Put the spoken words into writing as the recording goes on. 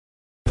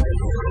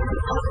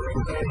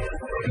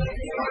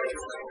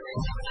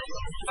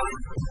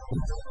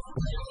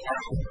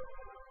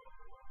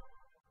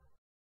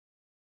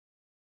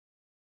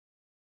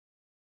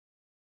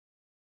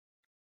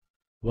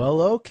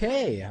Well,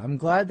 okay. I'm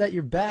glad that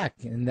you're back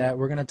and that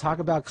we're going to talk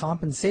about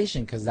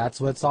compensation because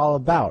that's what it's all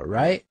about,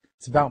 right?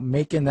 It's about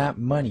making that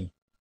money.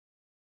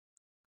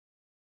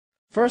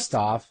 First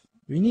off,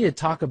 we need to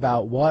talk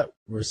about what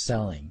we're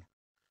selling.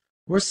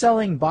 We're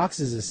selling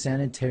boxes of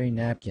sanitary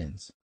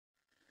napkins.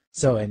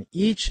 So in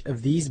each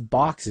of these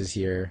boxes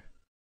here,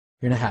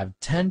 you're going to have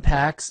 10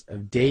 packs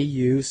of day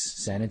use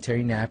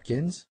sanitary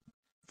napkins,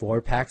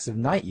 4 packs of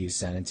night use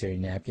sanitary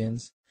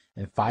napkins,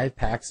 and 5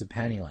 packs of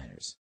panty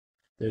liners.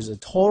 There's a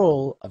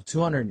total of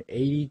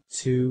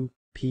 282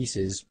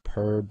 pieces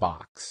per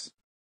box.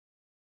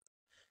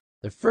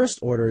 The first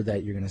order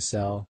that you're going to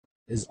sell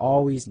is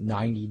always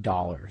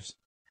 $90.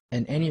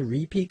 And any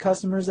repeat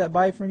customers that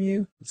buy from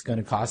you, it's going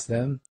to cost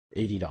them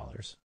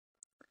 $80.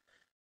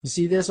 You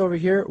see this over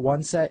here,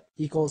 one set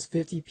equals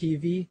 50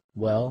 PV?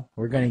 Well,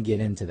 we're going to get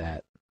into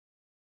that.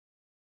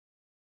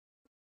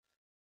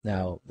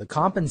 Now, the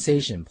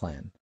compensation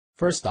plan.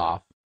 First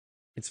off,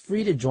 it's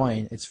free to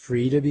join, it's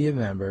free to be a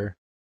member,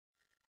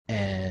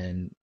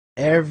 and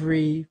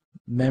every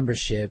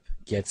membership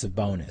gets a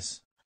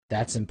bonus.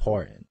 That's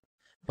important.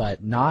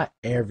 But not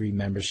every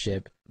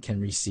membership can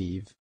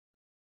receive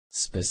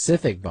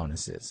specific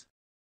bonuses.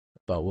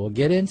 But we'll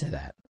get into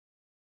that.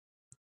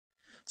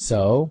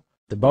 So,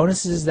 the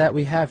bonuses that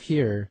we have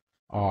here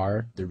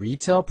are the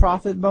retail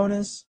profit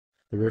bonus,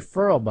 the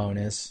referral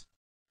bonus,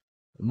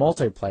 the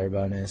multiplier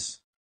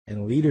bonus,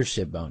 and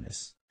leadership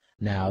bonus.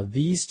 Now,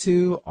 these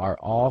two are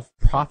all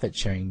profit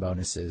sharing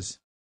bonuses.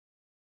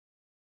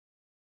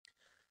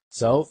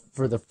 So,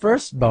 for the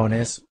first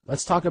bonus,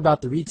 let's talk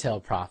about the retail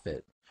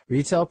profit.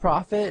 Retail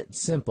profit,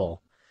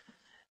 simple.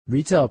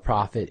 Retail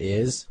profit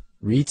is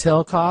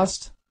retail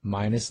cost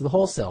minus the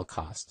wholesale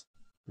cost.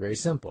 Very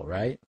simple,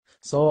 right?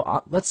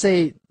 So let's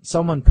say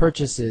someone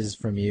purchases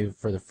from you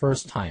for the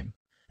first time.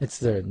 It's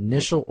their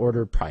initial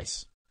order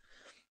price.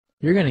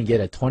 You're going to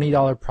get a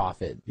 $20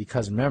 profit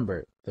because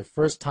remember, the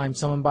first time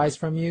someone buys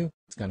from you,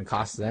 it's going to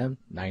cost them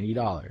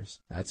 $90.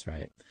 That's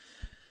right.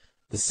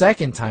 The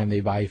second time they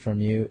buy from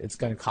you, it's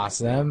going to cost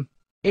them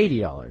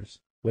 $80,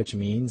 which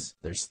means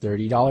there's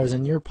 $30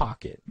 in your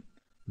pocket.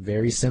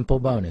 Very simple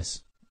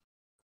bonus.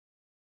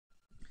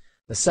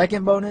 The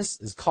second bonus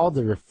is called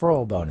the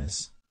referral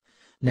bonus.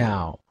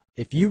 Now,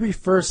 if you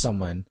refer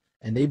someone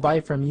and they buy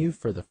from you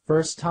for the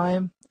first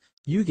time,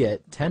 you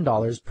get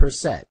 $10 per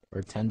set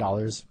or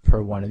 $10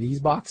 per one of these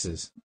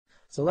boxes.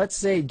 So let's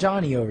say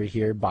Johnny over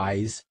here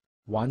buys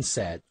one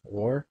set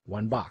or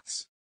one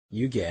box.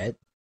 You get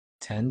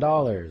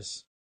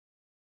 $10.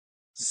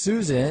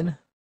 Susan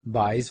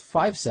buys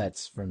 5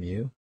 sets from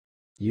you.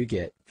 You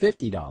get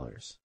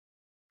 $50.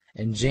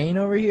 And Jane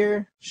over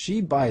here,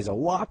 she buys a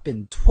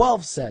whopping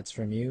 12 sets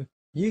from you.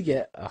 You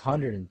get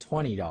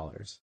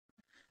 $120.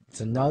 It's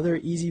another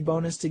easy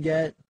bonus to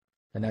get,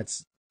 and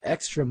that's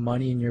extra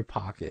money in your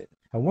pocket.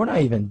 And we're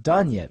not even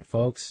done yet,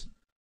 folks.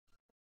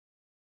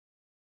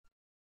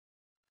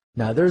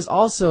 Now, there's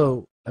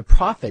also a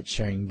profit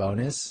sharing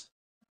bonus,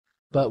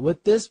 but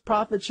with this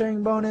profit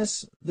sharing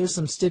bonus, there's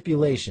some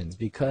stipulations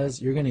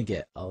because you're going to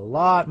get a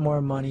lot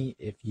more money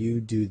if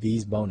you do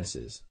these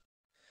bonuses.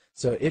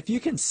 So if you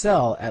can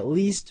sell at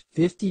least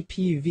 50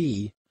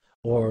 PV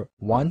or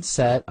one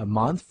set a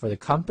month for the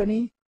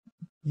company,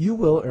 you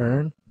will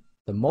earn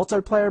the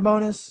multiplier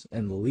bonus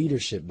and the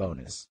leadership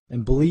bonus.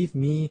 And believe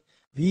me,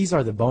 these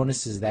are the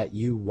bonuses that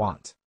you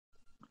want.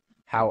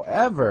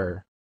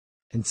 However,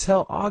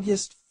 until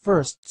August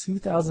 1st,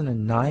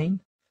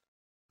 2009,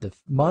 the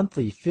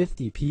monthly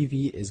 50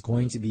 PV is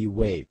going to be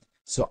waived.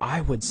 So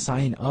I would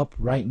sign up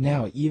right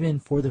now, even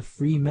for the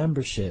free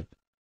membership.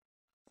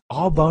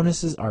 All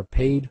bonuses are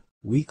paid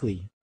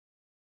weekly.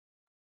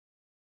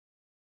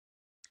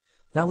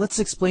 Now let's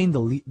explain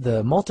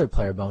the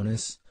multiplier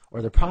bonus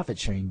or the profit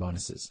sharing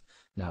bonuses.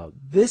 Now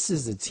this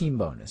is the team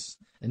bonus,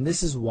 and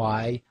this is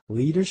why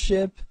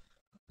leadership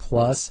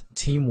plus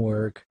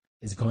teamwork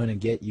is going to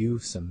get you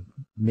some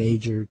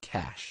major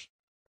cash.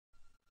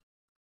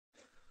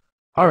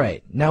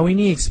 Alright, now we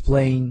need to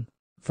explain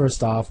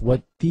first off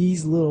what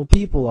these little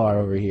people are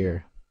over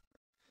here.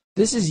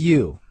 This is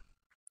you.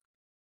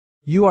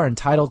 You are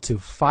entitled to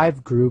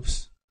 5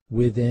 groups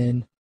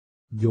within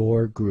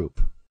your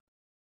group.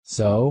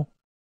 So,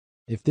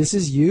 if this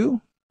is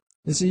you,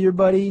 this is your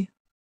buddy,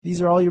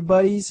 these are all your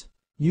buddies,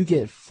 you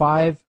get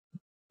 5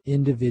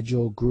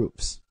 individual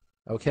groups.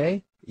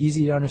 Okay?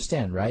 Easy to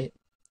understand, right?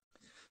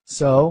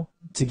 So,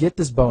 to get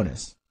this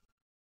bonus,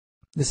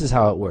 this is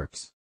how it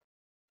works.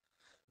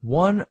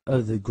 One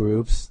of the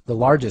groups, the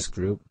largest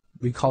group,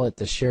 we call it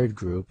the shared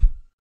group,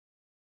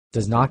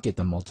 does not get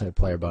the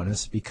multiplier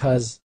bonus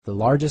because the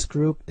largest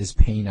group is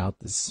paying out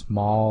the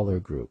smaller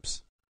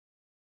groups.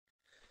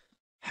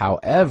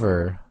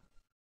 However,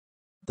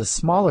 the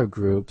smaller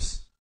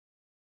groups,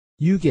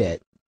 you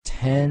get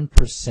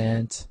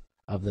 10%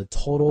 of the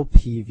total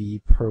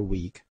PV per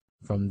week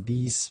from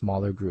these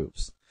smaller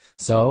groups.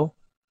 So,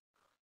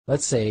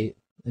 let's say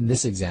in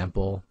this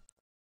example,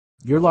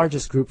 your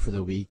largest group for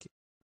the week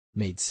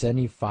made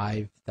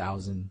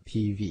 75,000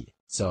 PV.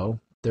 So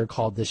they're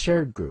called the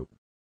shared group,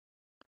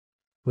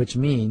 which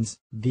means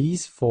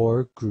these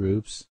 4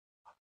 groups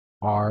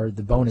are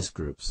the bonus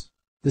groups.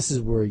 This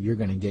is where you're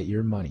going to get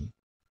your money.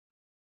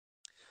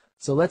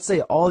 So let's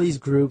say all these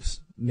groups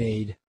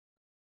made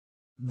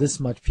this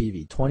much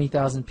PV,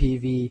 20,000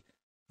 PV,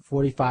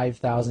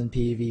 45,000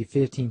 PV,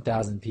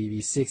 15,000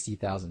 PV,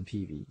 60,000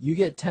 PV. You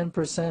get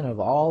 10% of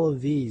all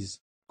of these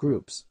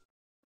groups,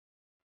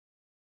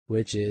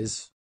 which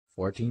is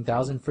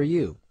 14,000 for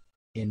you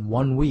in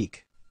 1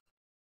 week.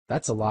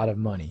 That's a lot of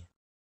money.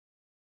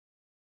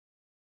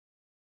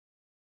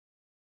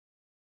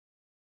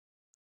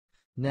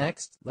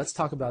 Next, let's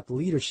talk about the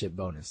leadership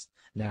bonus.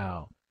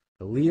 Now,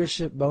 the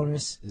leadership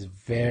bonus is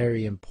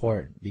very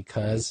important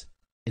because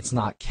it's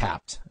not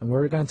capped. And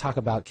we're going to talk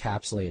about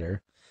caps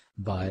later,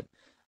 but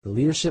the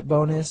leadership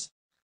bonus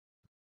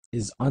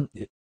is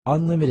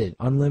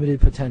unlimited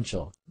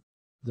potential.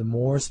 The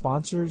more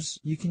sponsors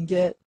you can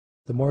get,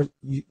 the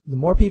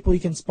more people you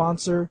can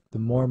sponsor, the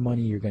more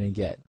money you're going to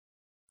get.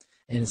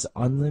 And it's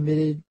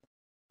unlimited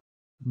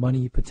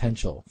money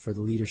potential for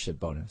the leadership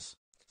bonus.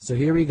 So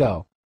here we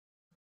go.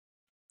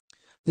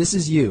 This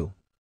is you.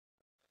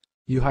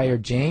 You hire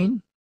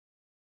Jane.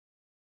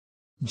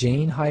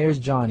 Jane hires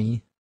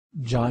Johnny.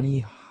 Johnny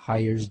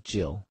hires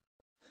Jill.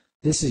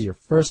 This is your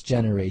first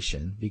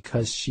generation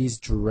because she's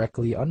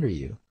directly under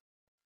you.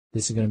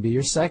 This is going to be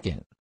your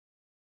second.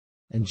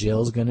 And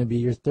Jill's going to be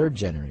your third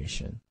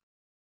generation.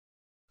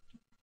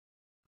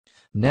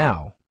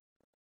 Now,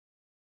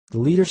 the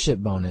leadership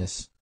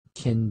bonus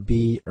can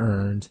be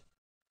earned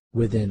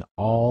within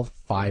all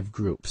 5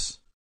 groups.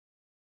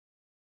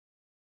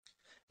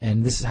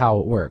 And this is how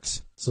it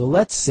works. So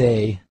let's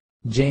say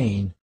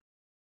Jane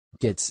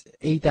gets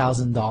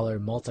 $8,000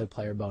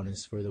 multiplier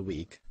bonus for the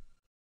week.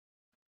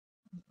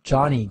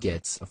 Johnny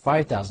gets a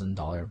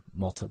 $5,000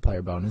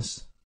 multiplier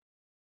bonus.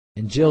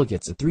 And Jill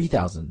gets a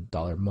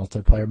 $3,000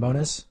 multiplier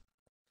bonus.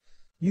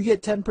 You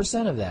get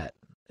 10% of that.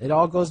 It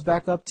all goes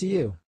back up to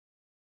you.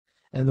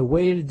 And the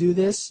way to do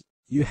this,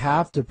 you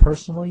have to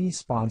personally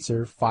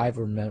sponsor 5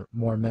 or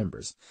more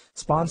members.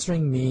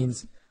 Sponsoring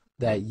means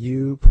that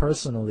you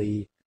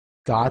personally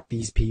got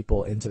these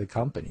people into the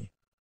company.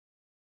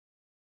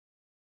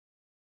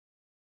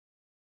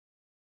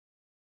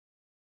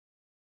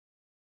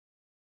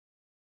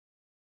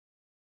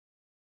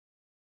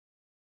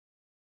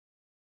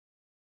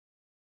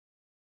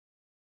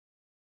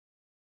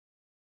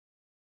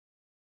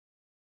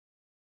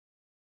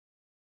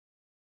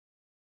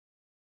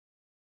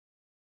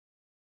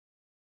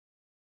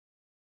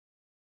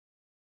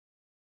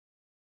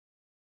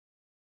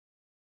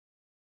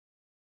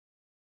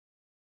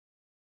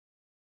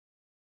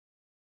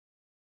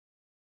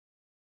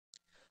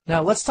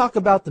 Now let's talk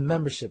about the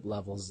membership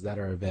levels that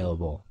are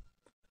available.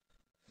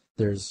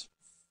 There's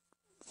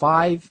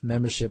 5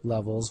 membership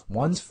levels,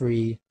 1's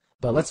free,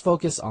 but let's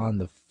focus on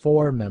the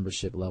 4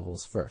 membership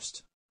levels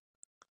first.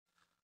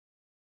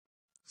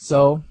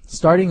 So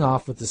starting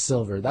off with the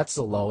silver, that's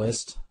the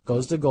lowest,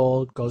 goes to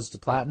gold, goes to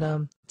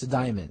platinum, to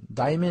diamond.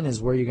 Diamond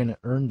is where you're going to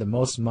earn the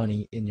most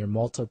money in your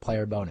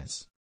multiplier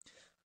bonus.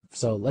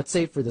 So let's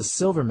say for the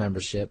silver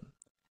membership,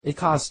 it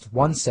costs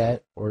 1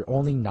 set or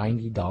only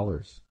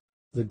 $90.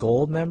 The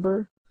gold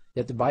member,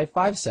 you have to buy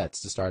 5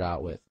 sets to start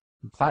out with.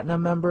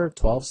 Platinum member,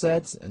 12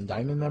 sets, and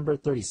diamond member,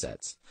 30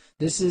 sets.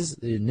 This is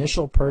the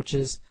initial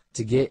purchase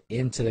to get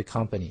into the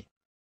company.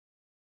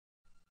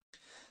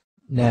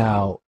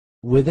 Now,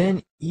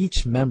 within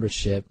each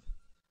membership,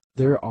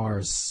 there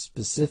are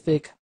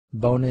specific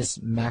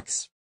bonus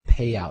max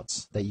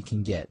payouts that you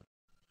can get.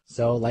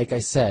 So, like I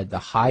said, the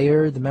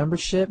higher the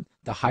membership,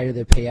 the higher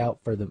the payout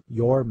for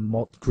your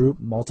group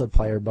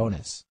multiplier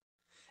bonus.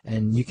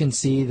 And you can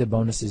see the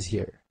bonuses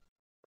here.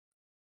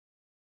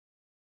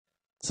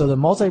 So the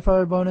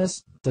multiplier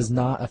bonus does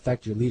not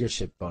affect your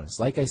leadership bonus.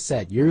 Like I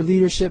said, your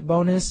leadership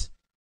bonus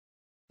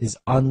is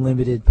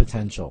unlimited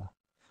potential,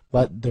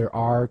 but there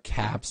are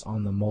caps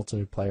on the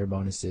multiplier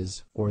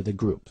bonuses for the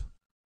group.